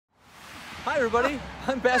Hi everybody,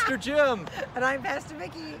 I'm Pastor Jim. And I'm Pastor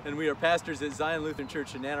Vicky. And we are pastors at Zion Lutheran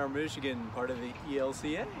Church in Ann Arbor, Michigan, part of the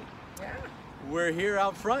ELCA. Yeah. We're here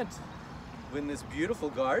out front in this beautiful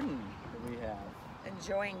garden that we have.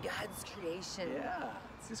 Enjoying God's creation. Yeah,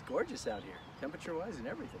 it's just gorgeous out here, temperature-wise and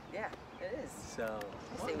everything. Yeah, it is. So,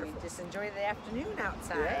 we just enjoy the afternoon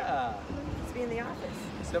outside. Yeah. Let's be in the office.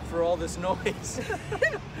 Except for all this noise.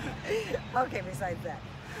 Okay, besides that.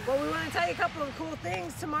 Well, we want to tell you a couple of cool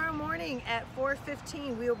things. Tomorrow morning at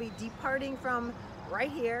 4:15, we will be departing from right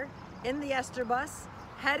here in the Esther bus,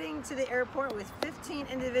 heading to the airport with 15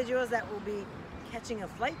 individuals that will be catching a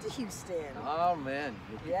flight to Houston. Oh man.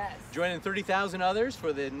 Yes. Joining 30,000 others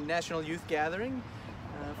for the National Youth Gathering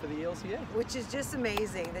for the ELCA. Which is just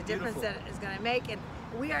amazing, the difference that it's going to make. And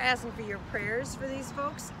we are asking for your prayers for these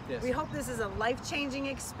folks. Yes. We hope this is a life-changing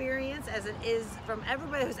experience, as it is from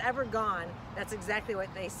everybody who's ever gone. That's exactly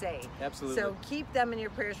what they say. Absolutely. So keep them in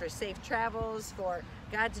your prayers for safe travels, for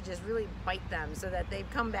God to just really bite them so that they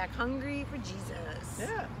come back hungry for Jesus.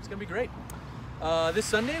 Yeah, it's going to be great. This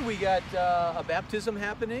Sunday we got a baptism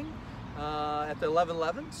happening at the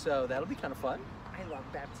 11:11, so that'll be kind of fun. I love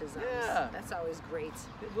baptisms. Yeah. That's always great.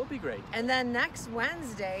 It will be great. And then next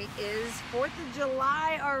Wednesday is 4th of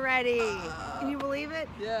July already. Can you believe it?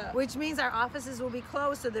 Yeah. Which means our offices will be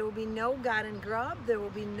closed, so there will be no God and Grub. There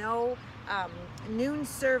will be no noon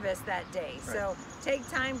service that day. Right. So take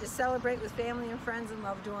time to celebrate with family and friends and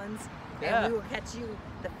loved ones. Yeah. And we will catch you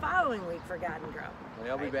the following week for God and Grub.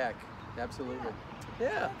 I'll be back. Absolutely.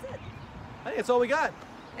 Yeah. That's it. I think that's all we got.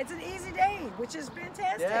 It's an easy day, which is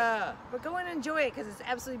fantastic. Yeah. But go and enjoy it because it's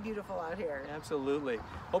absolutely beautiful out here. Absolutely.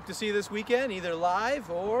 Hope to see you this weekend, either live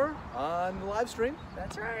or on the live stream.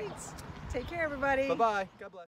 That's right. Take care, everybody. Bye-bye. God bless.